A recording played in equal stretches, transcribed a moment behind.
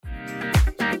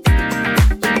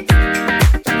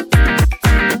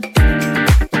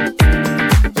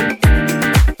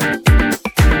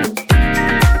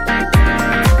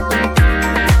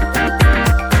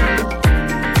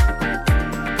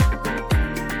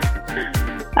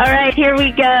All right, here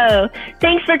we go.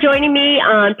 Thanks for joining me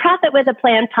on Profit with a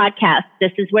Plan podcast.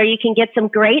 This is where you can get some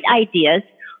great ideas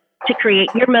to create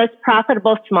your most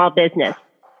profitable small business.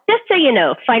 Just so you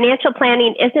know, financial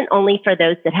planning isn't only for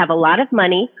those that have a lot of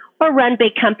money or run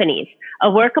big companies. A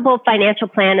workable financial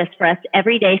plan is for us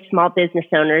everyday small business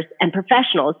owners and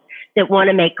professionals that want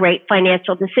to make great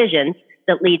financial decisions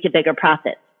that lead to bigger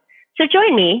profits. So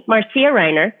join me, Marcia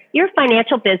Reiner, your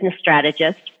financial business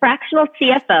strategist, fractional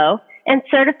CFO, and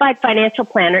certified financial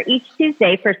planner each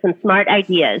Tuesday for some smart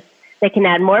ideas that can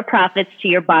add more profits to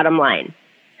your bottom line.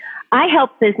 I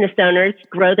help business owners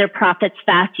grow their profits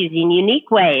fast using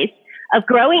unique ways of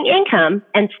growing income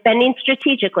and spending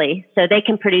strategically so they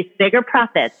can produce bigger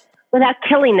profits without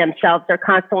killing themselves or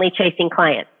constantly chasing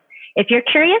clients. If you're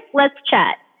curious, let's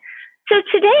chat. So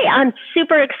today I'm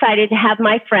super excited to have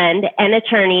my friend and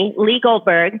attorney, Lee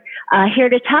Goldberg, here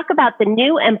to talk about the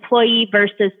new employee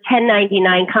versus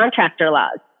 1099 contractor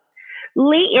laws.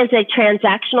 Lee is a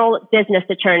transactional business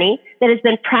attorney that has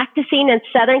been practicing in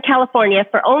Southern California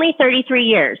for only 33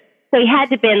 years. So he had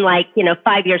to have been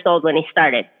 5 years old when he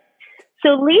started.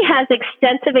 So Lee has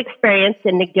extensive experience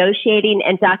in negotiating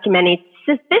and documenting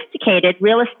sophisticated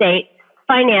real estate,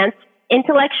 finance,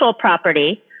 intellectual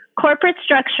property, corporate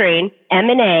structuring,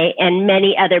 M&A, and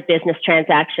many other business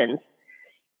transactions.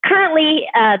 Currently,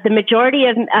 the majority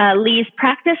of Lee's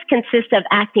practice consists of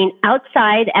acting as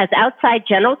outside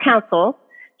general counsel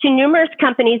to numerous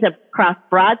companies across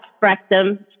broad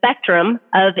spectrum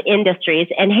of industries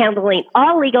and handling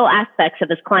all legal aspects of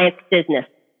his client's business,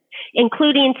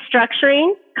 including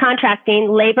structuring, contracting,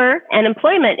 labor and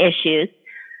employment issues,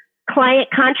 client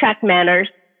contract matters,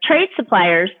 trade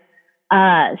suppliers,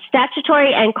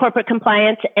 statutory and corporate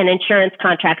compliance, and insurance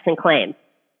contracts and claims,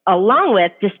 along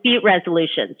with dispute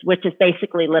resolutions, which is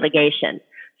basically litigation.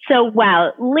 So,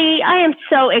 wow, Lee, I am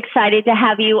so excited to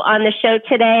have you on the show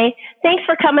today. Thanks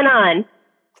for coming on.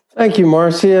 Thank you,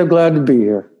 Marcia. Glad to be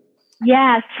here.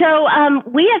 Yeah, so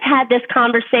we have had this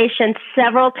conversation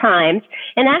several times,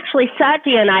 and actually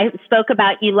Satya and I spoke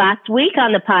about you last week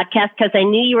on the podcast because I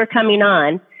knew you were coming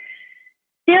on.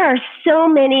 There are so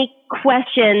many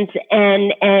questions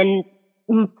and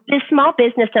the small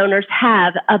business owners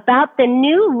have about the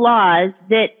new laws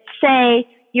that say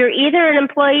you're either an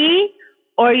employee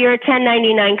or you're a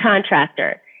 1099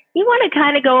 contractor. You want to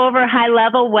kind of go over high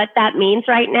level what that means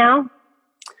right now?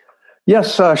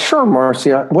 Yes, sure,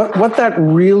 Marcia. What that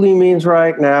really means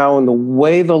right now and the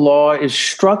way the law is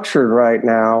structured right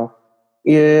now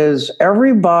is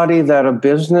everybody that a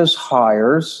business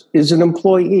hires is an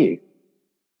employee,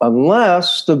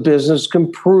 unless the business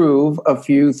can prove a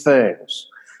few things.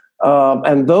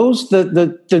 And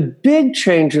the big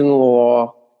change in the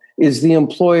law is the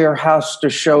employer has to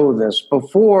show this.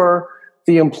 Before,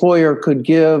 the employer could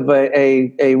give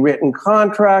a written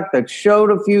contract that showed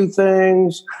a few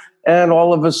things, and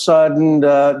all of a sudden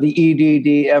the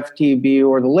EDD, FTB,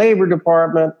 or the Labor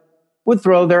Department would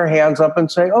throw their hands up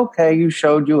and say, okay, you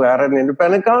showed you had an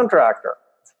independent contractor.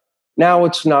 Now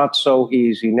it's not so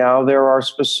easy. Now there are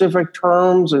specific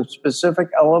terms and specific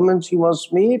elements you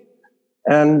must meet.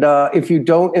 And if you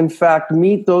don't, in fact,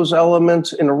 meet those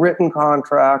elements in a written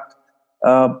contract,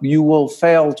 you will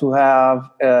fail to have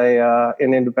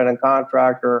an independent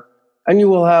contractor, and you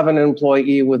will have an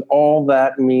employee with all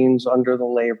that means under the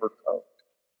labor code.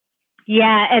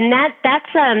 Yeah, and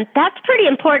that's pretty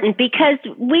important because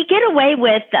we get away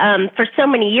with for so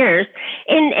many years.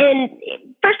 And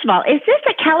first of all, is this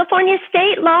a California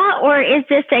state law or is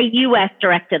this a U.S.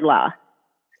 directed law?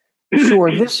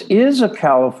 Sure, this is a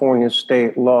California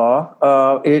state law.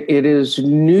 It is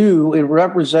new. It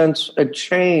represents a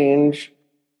change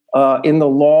in the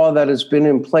law that has been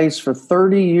in place for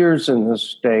 30 years in this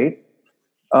state.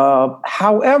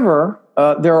 However,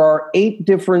 there are 8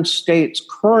 different states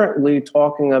currently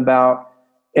talking about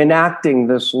enacting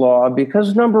this law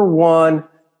because, number one,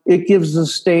 it gives the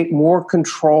state more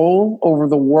control over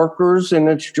the workers in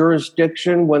its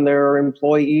jurisdiction when they're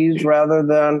employees rather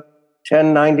than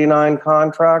 1099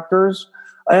 contractors.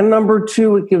 And number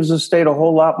two, it gives the state a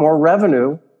whole lot more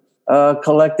revenue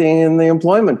collecting in the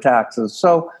employment taxes.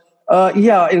 So,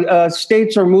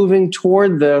 states are moving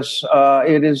toward this.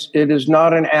 It is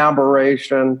not an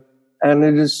aberration, and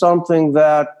it is something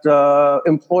that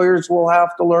employers will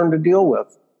have to learn to deal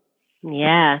with.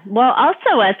 Yeah. Well,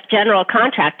 also as general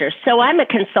contractors. So I'm a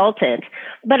consultant,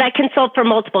 but I consult for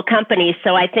multiple companies.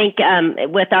 So I think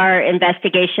with our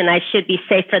investigation, I should be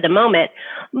safe for the moment.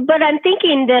 But I'm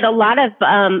thinking that a lot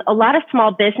of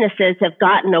small businesses have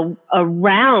gotten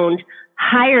around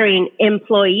hiring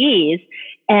employees,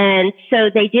 and so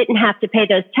they didn't have to pay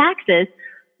those taxes.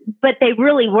 but they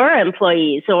really were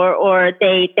employees, or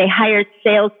they hired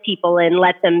salespeople and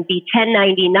let them be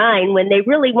 1099 when they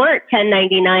really weren't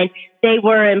 1099. They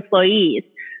were employees.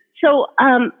 So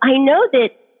I know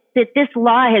that this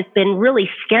law has been really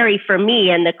scary for me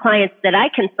and the clients that I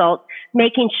consult,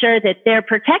 making sure that they're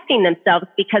protecting themselves,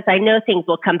 because I know things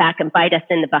will come back and bite us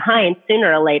in the behind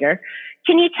sooner or later.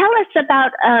 Can you tell us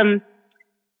about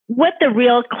what the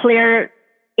real clear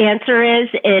answer is,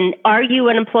 and are you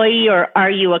an employee or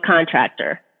are you a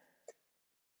contractor?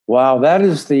 Wow, that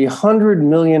is the $100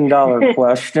 million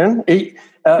question.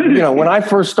 When I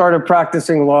first started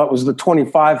practicing law, it was the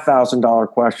 $25,000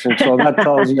 question. So that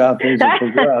tells you how things have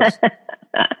progressed.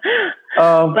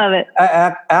 Love it.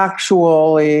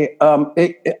 Actually,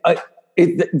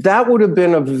 that would have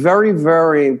been a very,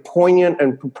 very poignant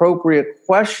and appropriate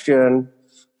question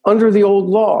under the old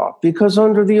law, because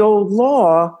under the old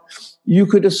law, you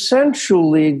could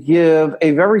essentially give a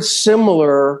very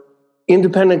similar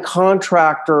independent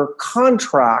contractor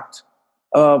contract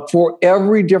for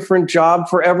every different job,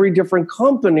 for every different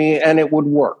company, and it would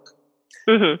work.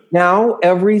 Mm-hmm. Now,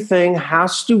 everything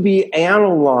has to be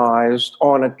analyzed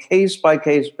on a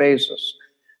case-by-case basis.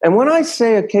 And when I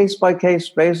say a case-by-case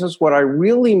basis, what I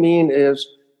really mean is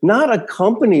not a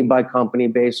company-by-company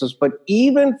basis, but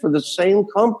even for the same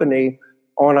company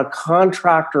on a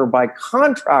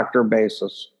contractor-by-contractor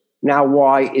basis. Now,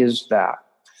 why is that?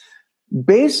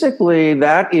 Basically,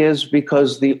 that is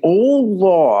because the old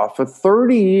law for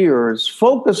 30 years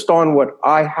focused on what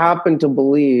I happen to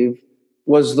believe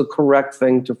was the correct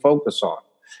thing to focus on.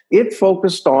 It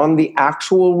focused on the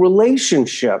actual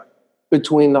relationship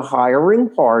between the hiring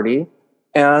party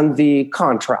and the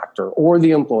contractor or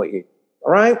the employee,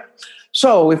 all right?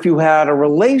 So if you had a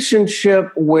relationship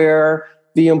where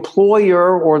the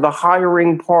employer or the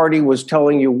hiring party was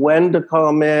telling you when to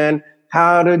come in,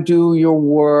 how to do your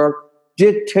work,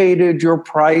 dictated your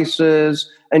prices,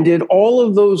 and did all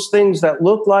of those things that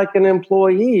looked like an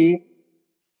employee,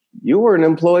 you were an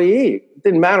employee. It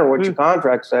didn't matter what your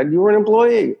contract said, you were an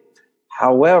employee.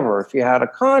 However, if you had a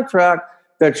contract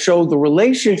that showed the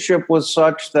relationship was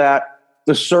such that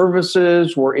the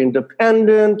services were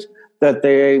independent, that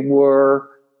they were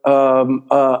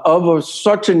of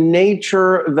such a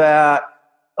nature that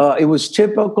it was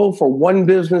typical for one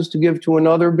business to give to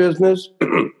another business,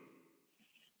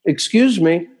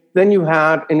 then you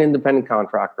had an independent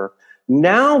contractor.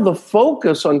 Now the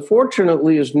focus,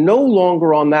 unfortunately, is no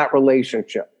longer on that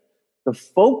relationship. The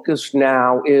focus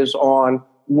now is on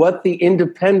what the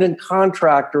independent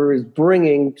contractor is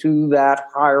bringing to that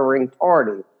hiring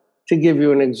party. To give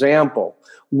you an example,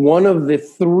 one of the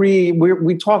three,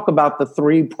 we talk about the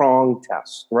three-prong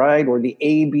test, right? Or the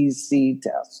ABC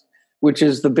test, which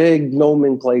is the big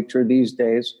nomenclature these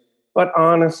days. But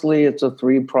honestly, it's a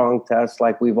three-prong test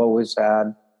like we've always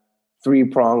had.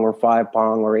 Three-prong or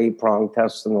five-prong or eight-prong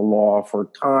tests in the law for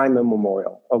time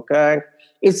immemorial, okay?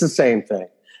 It's the same thing.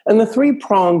 And the three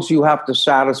prongs you have to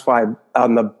satisfy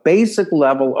on the basic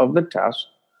level of the test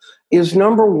is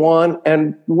number one,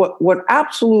 and what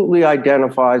absolutely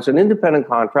identifies an independent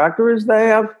contractor is they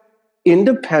have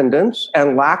independence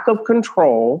and lack of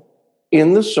control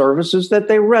in the services that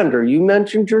they render. You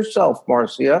mentioned yourself,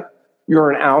 Marcia.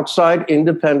 You're an outside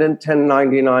independent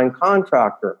 1099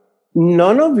 contractor.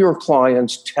 None of your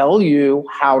clients tell you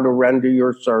how to render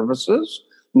your services.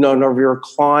 None of your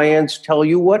clients tell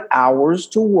you what hours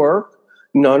to work.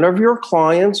 None of your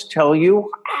clients tell you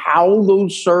how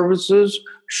those services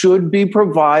should be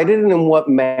provided and in what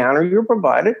manner you're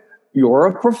provided. You're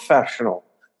a professional.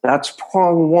 That's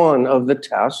prong one of the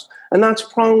test. And that's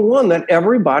prong one that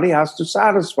everybody has to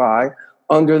satisfy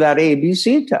under that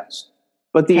ABC test.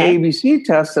 But the ABC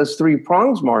test has three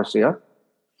prongs, Marcia.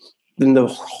 Then the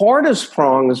hardest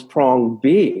prong is prong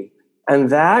B. And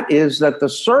that is that the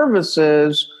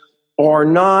services are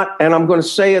not, and I'm going to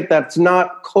say it, that's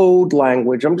not code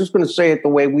language. I'm just going to say it the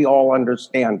way we all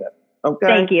understand it. Okay?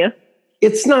 Thank you.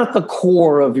 It's not the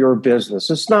core of your business.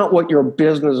 It's not what your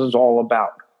business is all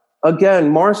about.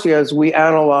 Again, Marcia, as we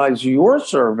analyze your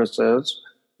services,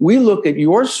 we look at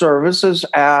your services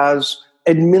as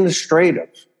administrative.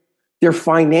 They're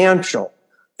financial.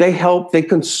 They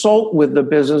consult with the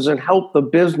business and help the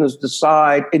business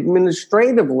decide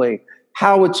administratively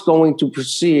how it's going to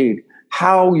proceed,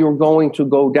 how you're going to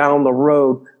go down the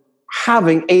road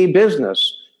having a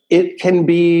business. It can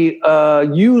be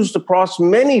used across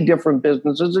many different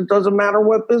businesses. It doesn't matter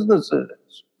what business it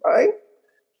is, right?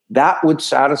 That would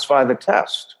satisfy the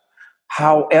test.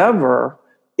 However,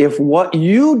 if what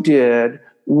you did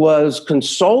was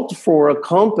consult for a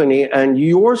company and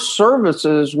your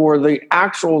services were the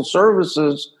actual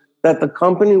services that the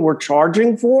company were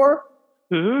charging for,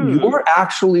 You're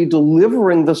actually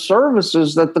delivering the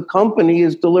services that the company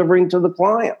is delivering to the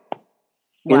client.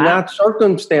 Wow. In that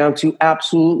circumstance, you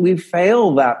absolutely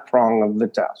fail that prong of the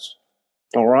test.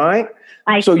 All right?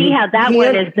 I see how that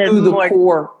one is the more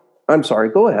core. I'm sorry,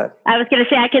 go ahead. I was going to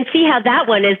say, I can see how that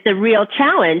one is the real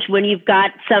challenge when you've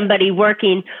got somebody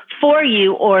working for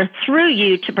you or through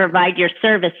you to provide your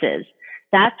services.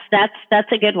 That's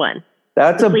a good one.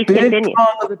 That's a big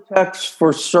prong of the text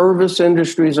for service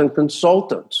industries and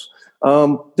consultants.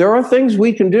 There are things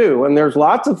we can do, and there's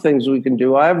lots of things we can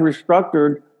do. I have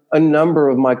restructured a number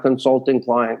of my consulting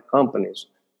client companies.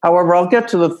 However, I'll get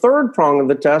to the third prong of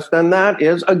the test, and that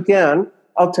is, again,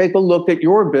 I'll take a look at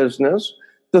your business.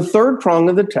 The third prong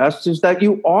of the test is that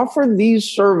you offer these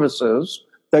services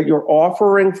that you're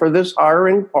offering for this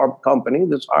hiring company,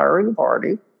 this hiring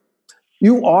party.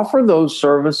 You offer those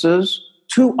services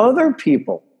to other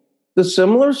people, the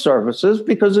similar services,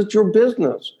 because it's your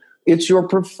business. It's your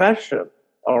profession,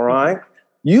 all right?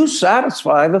 You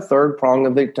satisfy the third prong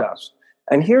of the test.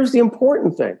 And here's the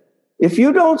important thing. If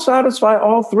you don't satisfy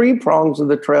all three prongs of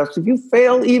the test, if you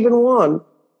fail even one,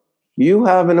 you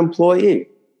have an employee.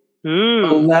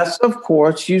 Unless, of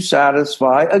course, you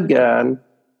satisfy, again,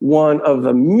 one of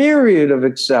the myriad of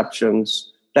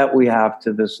exceptions that we have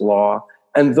to this law,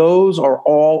 and those are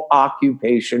all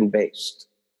occupation-based.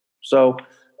 So,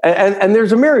 and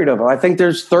there's a myriad of them. I think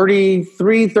there's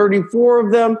 33, 34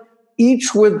 of them,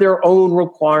 each with their own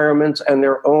requirements and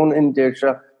their own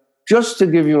indicia. Just to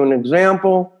give you an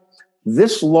example,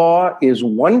 this law is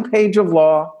 1 page of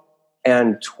law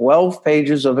and 12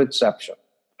 pages of exception.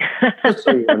 Just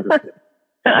so you understand.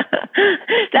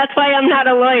 That's why I'm not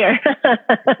a lawyer.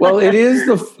 Well, it is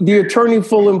the Attorney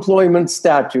Full Employment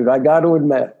Statute, I got to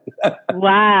admit.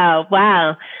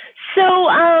 Wow.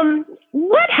 So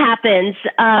what happens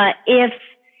if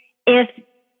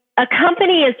a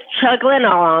company is chugging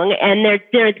along and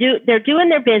they're doing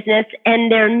their business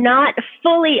and they're not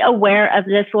fully aware of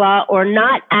this law or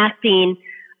not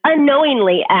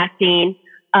unknowingly acting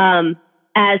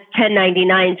as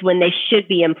 1099s when they should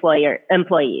be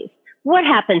employees? What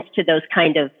happens to those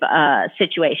kind of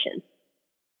situations?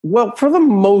 Well, for the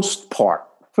most part,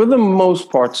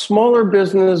 smaller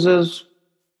businesses,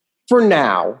 for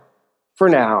now,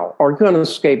 are going to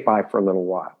skate by for a little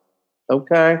while.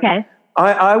 Okay.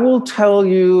 I will tell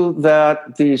you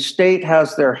that the state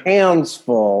has their hands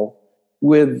full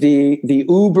with the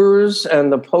Ubers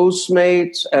and the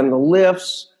Postmates and the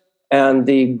Lyfts and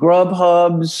the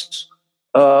Grubhubs,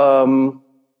 and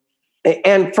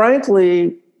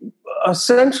frankly,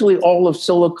 essentially all of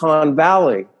Silicon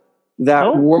Valley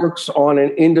that works on an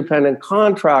independent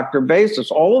contractor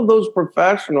basis. All of those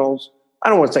professionals, I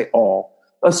don't want to say all,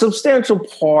 a substantial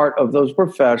part of those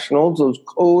professionals, those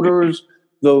coders,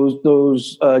 those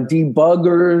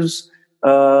debuggers,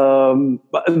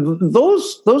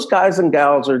 those guys and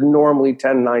gals are normally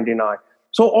 1099.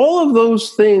 So all of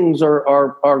those things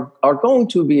are going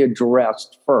to be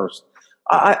addressed first.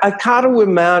 I kind of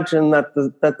imagine that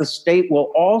the state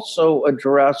will also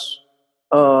address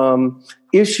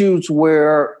issues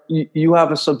where you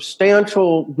have a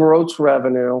substantial gross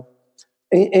revenue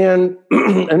and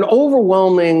an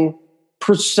overwhelming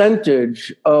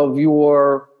percentage of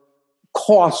your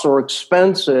costs or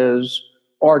expenses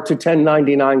are to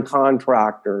 1099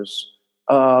 contractors.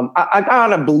 I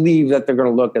gotta believe that they're going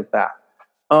to look at that.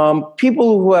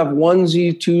 People who have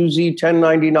onesie, twosie,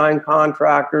 1099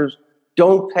 contractors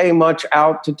don't pay much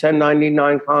out to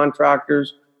 1099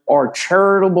 contractors, or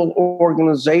charitable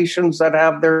organizations that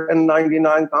have their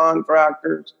 1099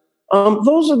 contractors.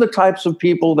 Those are the types of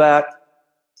people that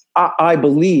I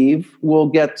believe will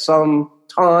get some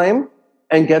time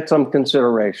and get some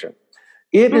consideration.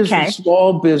 It is the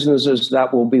small businesses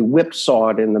that will be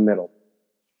whipsawed in the middle.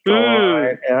 All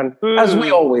right? And as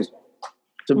we always do.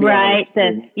 Right.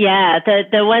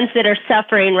 The ones that are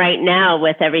suffering right now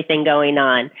with everything going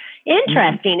on.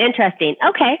 Interesting.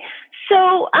 Okay.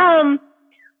 So,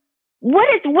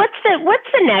 what's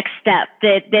the next step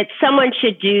that someone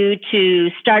should do to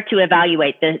start to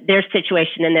evaluate their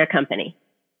situation in their company?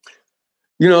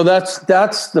 You know, that's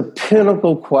the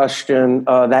pinnacle question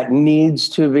that needs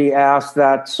to be asked,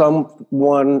 that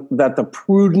the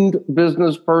prudent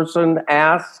business person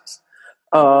asks.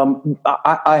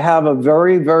 I have a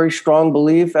very, very strong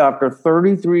belief. After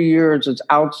 33 years as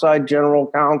outside general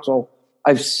counsel,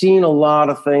 I've seen a lot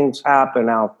of things happen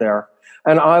out there.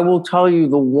 And I will tell you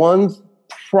the one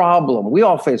problem, we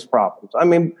all face problems. I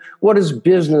mean, what is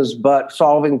business but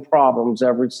solving problems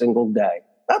every single day?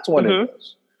 That's what it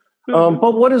is.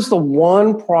 But what is the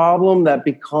one problem that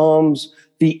becomes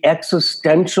the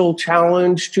existential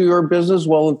challenge to your business?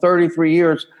 Well, in 33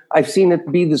 years, I've seen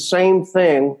it be the same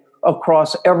thing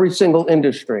across every single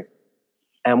industry.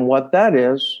 And what that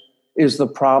is the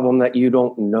problem that you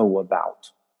don't know about.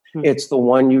 It's the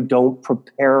one you don't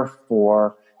prepare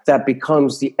for that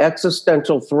becomes the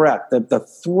existential threat, the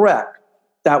threat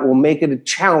that will make it a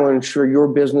challenge for your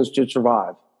business to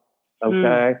survive.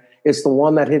 Okay? It's the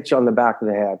one that hits you on the back of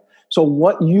the head. So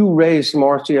what you raised,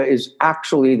 Marcia, is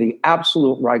actually the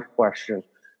absolute right question.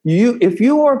 If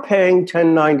you are paying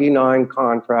 1099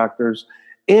 contractors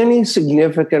any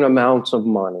significant amounts of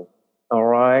money, all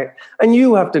right, and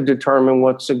you have to determine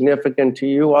what's significant to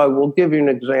you. I will give you an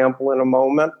example in a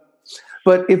moment.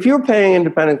 But if you're paying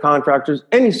independent contractors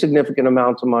any significant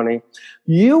amounts of money,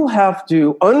 you have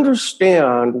to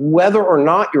understand whether or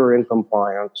not you're in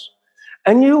compliance,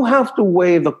 and you have to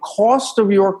weigh the cost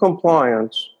of your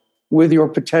compliance with your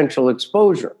potential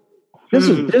exposure. This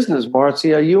is business,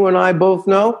 Marcia. You and I both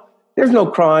know there's no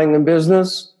crying in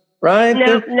business, right?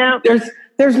 No.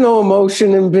 There's no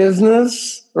emotion in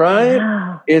business, right?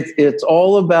 Wow. It's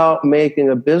all about making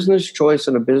a business choice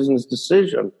and a business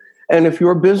decision. And if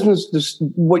your business,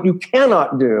 what you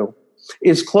cannot do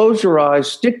is close your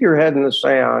eyes, stick your head in the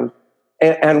sand,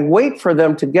 and wait for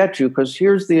them to get you, because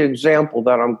here's the example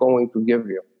that I'm going to give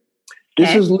you.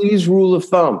 This is Lee's rule of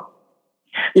thumb.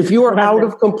 If you are out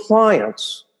of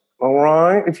compliance, all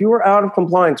right, if you are out of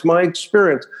compliance, my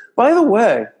experience, by the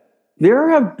way, there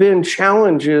have been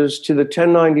challenges to the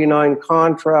 1099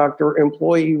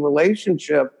 contractor-employee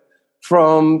relationship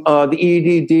from the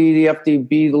EDD, the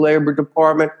FDB, the Labor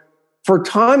Department, for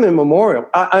time immemorial.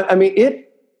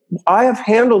 I have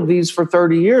handled these for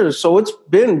 30 years, so it's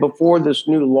been before this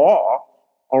new law,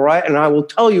 all right? And I will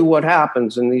tell you what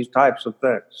happens in these types of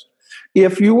things.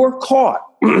 If you are caught,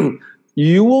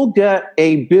 you will get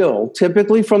a bill,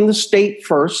 typically from the state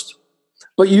first,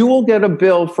 but you will get a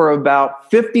bill for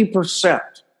about 50%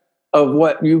 of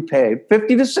what you paid,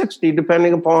 50 to 60,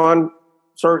 depending upon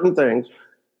certain things,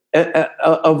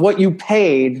 of what you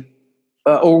paid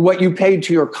or what you paid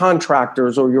to your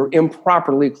contractors or your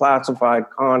improperly classified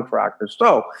contractors.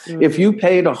 So if you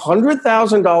paid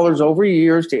 $100,000 over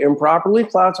years to improperly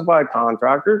classified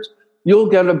contractors, you'll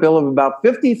get a bill of about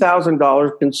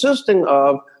 $50,000 consisting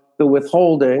of the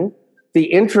withholding, the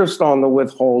interest on the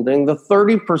withholding, the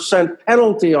 30%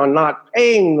 penalty on not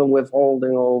paying the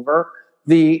withholding over,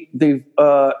 the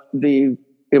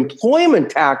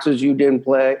employment taxes you didn't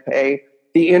pay,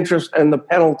 the interest and the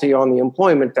penalty on the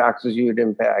employment taxes you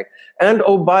didn't pay. And,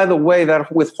 oh, by the way, that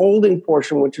withholding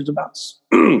portion, which is about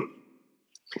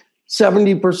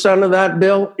 70% of that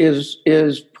bill,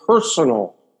 is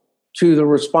personal to the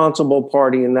responsible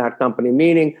party in that company,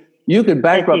 meaning you could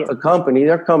bankrupt the company.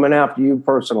 They're coming after you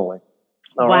personally.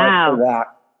 All right, for that.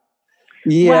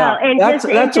 Yeah, well,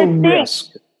 that's a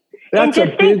risk. That's a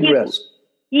big risk.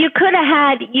 You could have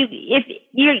had, if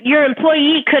your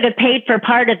employee could have paid for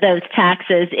part of those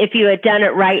taxes if you had done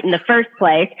it right in the first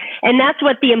place. And that's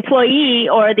what the employee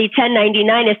or the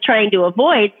 1099 is trying to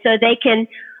avoid, so they can,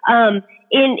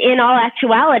 in all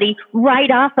actuality,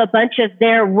 write off a bunch of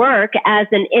their work as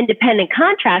an independent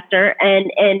contractor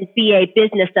and be a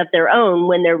business of their own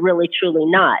when they're really truly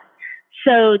not.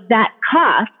 So that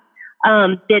cost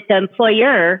that the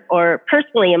employer or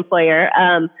personally employer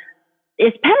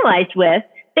is penalized with,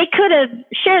 they could have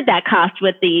shared that cost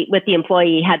with the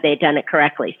employee had they done it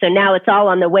correctly. So now it's all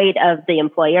on the weight of the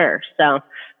employer. So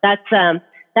that's not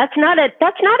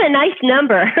a nice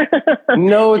number.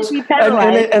 No, it's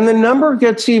and the number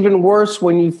gets even worse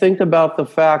when you think about the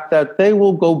fact that they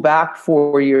will go back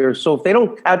 4 years. So if they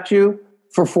don't catch you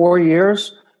for 4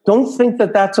 years, don't think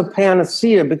that that's a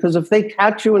panacea, because if they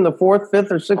catch you in the fourth,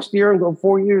 fifth, or sixth year and go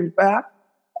 4 years back,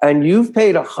 and you've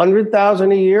paid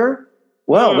 $100,000 a year,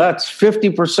 well, that's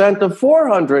 50% of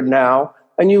 400 now,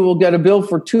 and you will get a bill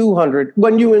for 200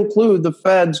 when you include the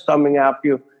feds coming after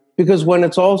you. Because when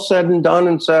it's all said and done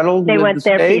and settled, they want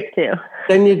their piece too.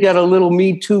 Then you get a little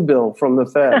Me Too bill from the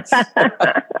feds.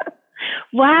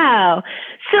 Wow.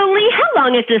 So, Lee, how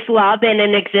long has this law been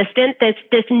in existence?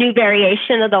 This new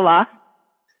variation of the law?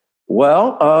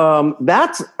 Well,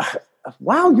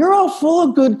 wow. You're all full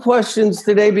of good questions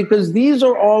today, because these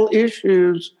are all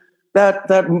issues that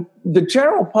the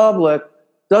general public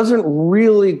doesn't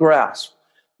really grasp.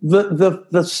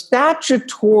 The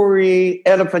statutory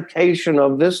edification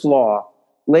of this law,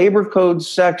 Labor Code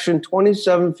Section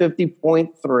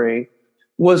 2750.3,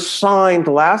 was signed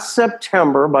last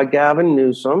September by Gavin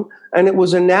Newsom, and it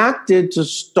was enacted to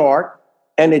start,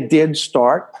 and it did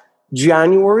start,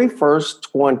 January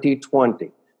 1st, 2020.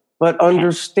 But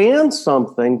understand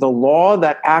something, the law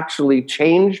that actually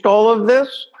changed all of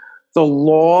this, the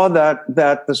law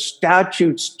that the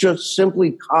statutes just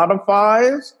simply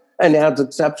codifies, and adds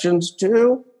exceptions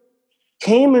to,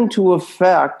 came into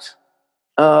effect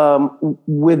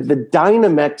with the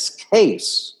Dynamex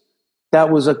case. That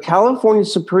was a California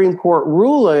Supreme Court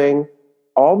ruling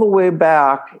all the way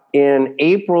back in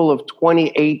April of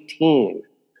 2018.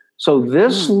 So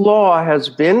this law has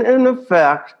been in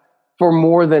effect for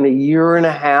more than a year and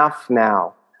a half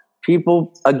now.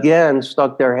 People, again,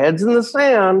 stuck their heads in the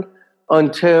sand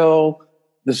until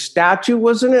the statute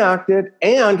was enacted.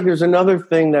 And here's another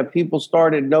thing that people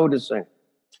started noticing.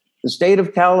 The state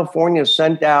of California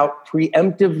sent out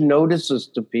preemptive notices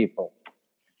to people.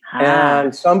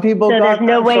 And some people got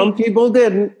them, some people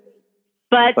didn't.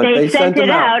 But they sent it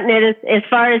out, and as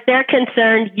far as they're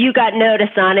concerned, you got notice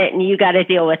on it, and you got to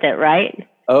deal with it, right?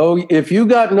 Oh, if you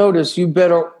got notice, you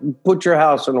better put your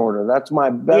house in order. That's my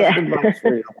best advice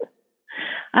for you.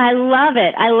 I love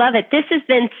it. I love it. This has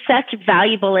been such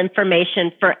valuable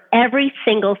information for every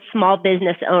single small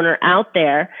business owner out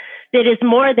there that is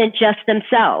more than just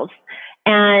themselves.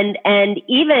 And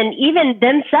even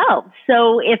themselves.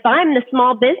 So if I'm the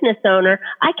small business owner,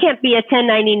 I can't be a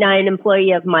 1099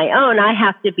 employee of my own. I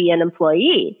have to be an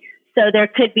employee. So there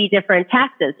could be different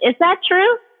taxes. Is that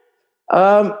true?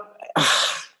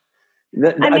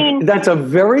 That's a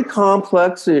very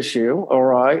complex issue. All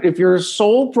right. If you're a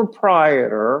sole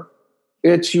proprietor,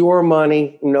 it's your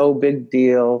money. No big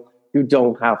deal. You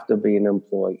don't have to be an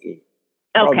employee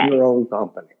of your own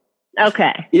company.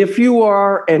 Okay. If you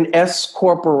are an S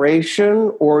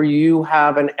corporation or you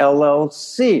have an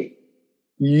LLC,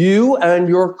 you and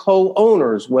your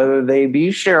co-owners, whether they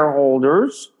be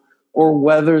shareholders or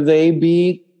whether they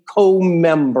be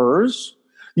co-members,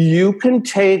 you can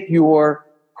take your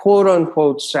quote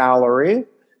unquote salary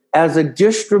as a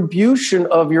distribution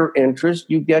of your interest.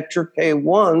 You get your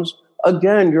K-1s.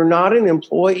 Again, you're not an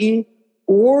employee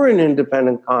or an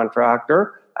independent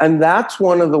contractor. And that's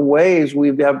one of the ways we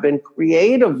have been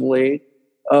creatively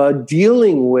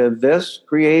dealing with this,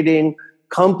 creating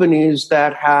companies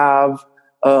that have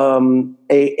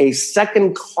a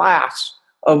second class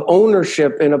of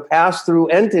ownership in a pass-through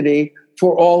entity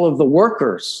for all of the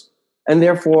workers. And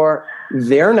therefore,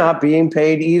 they're not being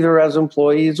paid either as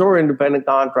employees or independent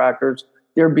contractors.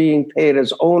 They're being paid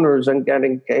as owners and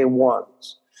getting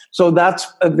K-1s. So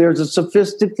there's a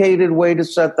sophisticated way to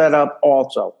set that up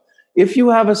also. If you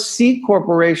have a C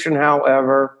corporation,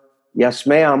 however, yes,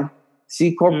 ma'am,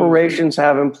 C corporations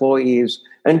have employees.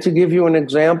 And to give you an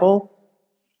example,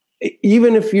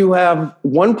 even if you have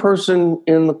one person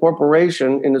in the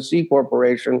corporation, in a C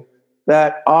corporation,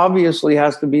 that obviously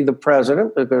has to be the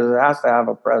president because it has to have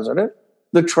a president,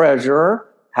 the treasurer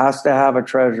has to have a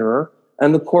treasurer,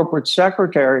 and the corporate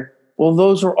secretary, well,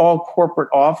 those are all corporate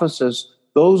offices.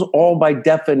 Those all by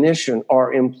definition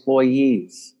are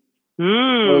employees.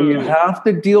 So you have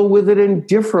to deal with it in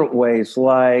different ways,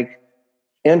 like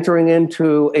entering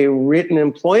into a written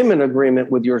employment agreement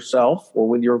with yourself or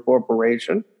with your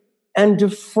corporation and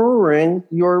deferring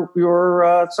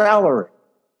your salary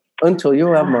until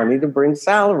you have money to bring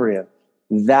salary in.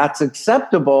 That's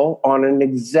acceptable on an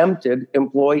exempted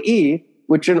employee,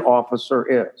 which an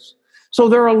officer is. So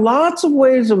there are lots of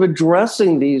ways of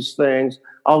addressing these things.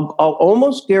 I'll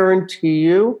almost guarantee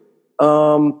you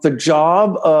the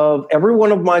job of every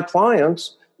one of my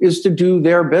clients is to do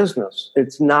their business.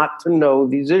 It's not to know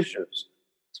these issues.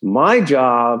 It's my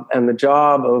job and the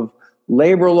job of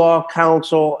labor law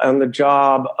counsel and the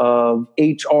job of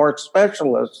HR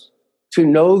specialists to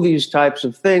know these types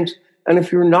of things. And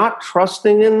if you're not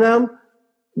trusting in them,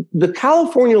 the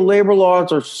California labor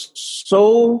laws are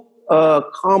so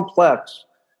complex,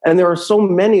 and there are so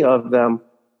many of them.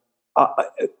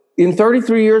 In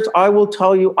 33 years, I will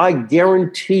tell you, I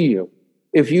guarantee you,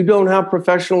 if you don't have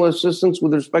professional assistance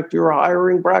with respect to your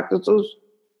hiring practices,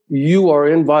 you are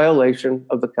in violation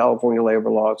of the California labor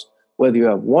laws, whether you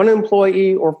have one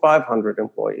employee or 500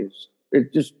 employees.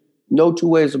 It's just no two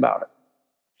ways about it.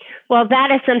 Well,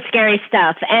 that is some scary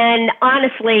stuff. And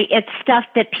honestly, it's stuff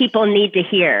that people need to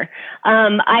hear.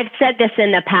 I've said this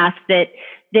in the past that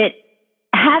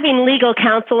having legal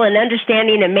counsel and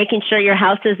understanding and making sure your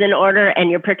house is in order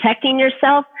and you're protecting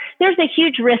yourself, there's a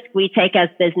huge risk we take as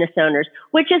business owners,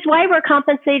 which is why we're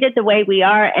compensated the way we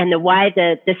are and why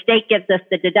the state gives us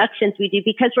the deductions we do,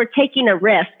 because we're taking a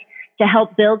risk to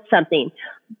help build something.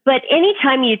 But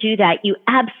anytime you do that, you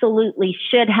absolutely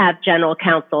should have general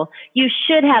counsel. You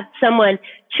should have someone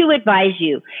to advise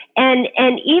you. And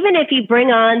even if you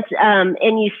bring on,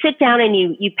 and you sit down and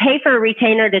you pay for a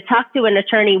retainer to talk to an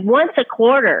attorney once a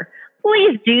quarter,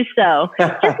 please do so.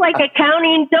 Just like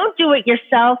accounting, don't do it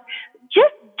yourself.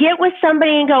 Just get with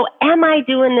somebody and go, am I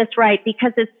doing this right?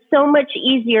 Because it's so much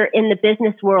easier in the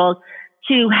business world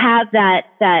to have that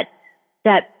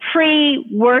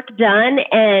pre-work done,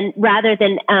 and rather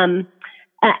than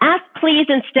ask please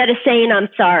instead of saying I'm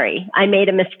sorry, I made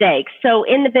a mistake. So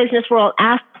in the business world,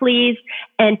 ask please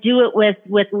and do it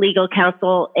with legal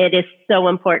counsel. It is so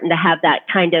important to have that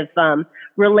kind of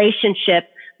relationship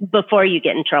before you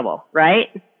get in trouble, right?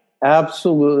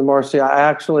 Absolutely, Marcia.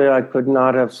 I could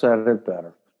not have said it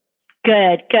better.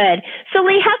 Good. So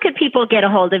Lee, how could people get a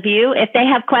hold of you if they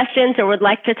have questions or would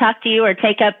like to talk to you or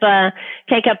take up a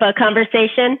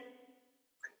conversation?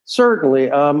 Certainly.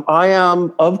 I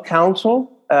am of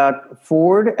counsel at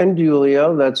Ford and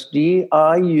Diulio. That's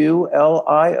Diulio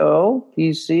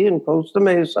PC in Costa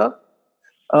Mesa.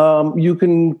 You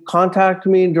can contact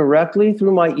me directly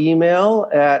through my email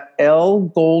at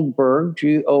lgoldberg,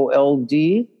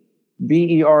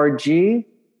 GOLDBERG,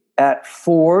 at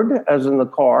Ford, as in the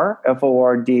car,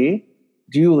 FORD,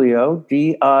 Diulio,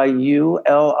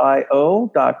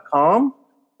 DIULIO.com.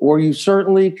 Or you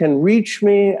certainly can reach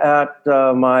me at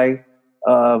my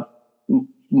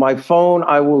phone.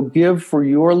 I will give for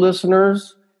your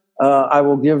listeners. I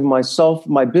will give my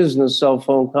business cell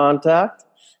phone contact.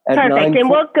 Perfect, and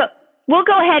we'll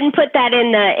go ahead and put that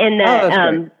in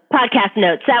the podcast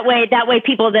notes. That way,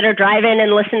 people that are driving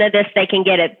and listen to this, they can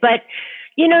get it. But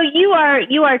you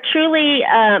are truly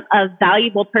a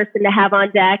valuable person to have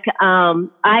on deck.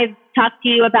 I've talked to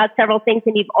you about several things,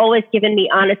 and you've always given me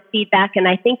honest feedback. And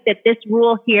I think that this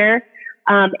rule here,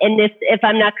 and this, if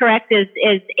I'm not correct, is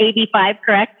AB5,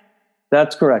 correct?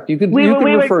 That's correct. You can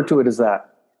refer to it as that.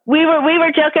 We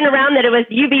were joking around that it was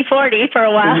UB40 for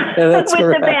a while with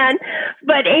the band,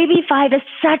 but AB5 is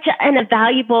such a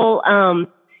valuable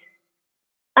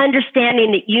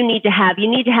understanding that you need to have. You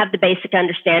need to have the basic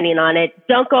understanding on it.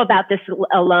 Don't go about this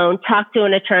alone. Talk to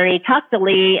an attorney. Talk to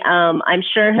Lee. I'm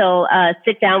sure he'll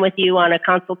sit down with you on a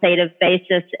consultative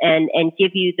basis and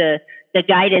give you the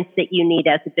guidance that you need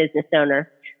as a business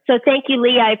owner. So thank you,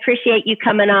 Lee. I appreciate you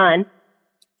coming on.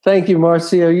 Thank you,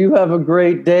 Marcia. You have a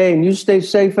great day, and you stay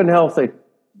safe and healthy.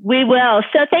 We will.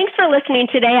 So thanks for listening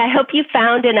today. I hope you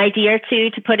found an idea or two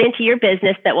to put into your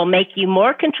business that will make you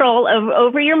more control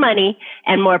over your money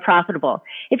and more profitable.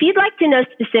 If you'd like to know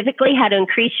specifically how to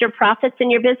increase your profits in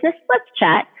your business, let's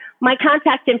chat. My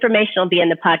contact information will be in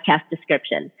the podcast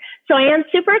description. So I am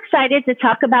super excited to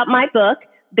talk about my book,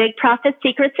 Big Profit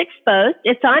Secrets Exposed.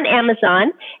 It's on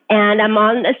Amazon, and I'm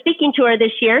on a speaking tour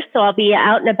this year, so I'll be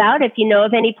out and about. If you know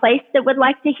of any place that would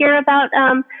like to hear about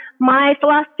my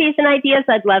philosophies and ideas,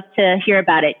 I'd love to hear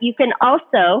about it. You can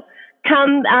also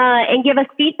come and give us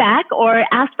feedback or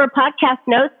ask for podcast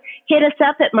notes. Hit us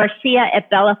up at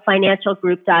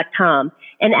marcia@bellafinancialgroup.com.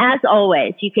 And as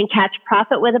always, you can catch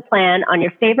Profit with a Plan on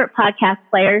your favorite podcast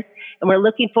players, and we're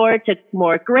looking forward to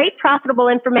more great profitable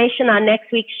information on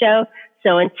next week's show.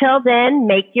 So until then,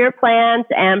 make your plans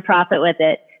and profit with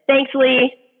it. Thanks,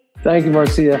 Lee. Thank you,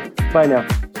 Marcia. Bye now.